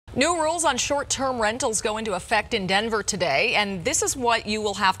New rules on short-term rentals go into effect in Denver today, and this is what you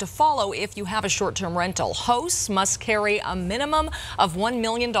will have to follow if you have a short-term rental. Hosts must carry a minimum of $1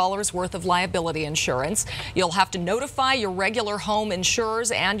 million worth of liability insurance. You'll have to notify your regular home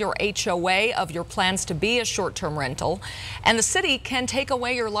insurers and your HOA of your plans to be a short-term rental. And the city can take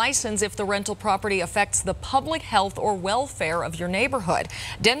away your license if the rental property affects the public health or welfare of your neighborhood.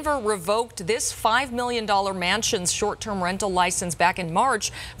 Denver revoked this $5 million mansion's short-term rental license back in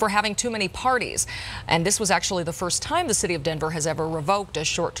March for having too many parties. And this was actually the first time the city of Denver has ever revoked a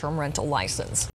short-term rental license.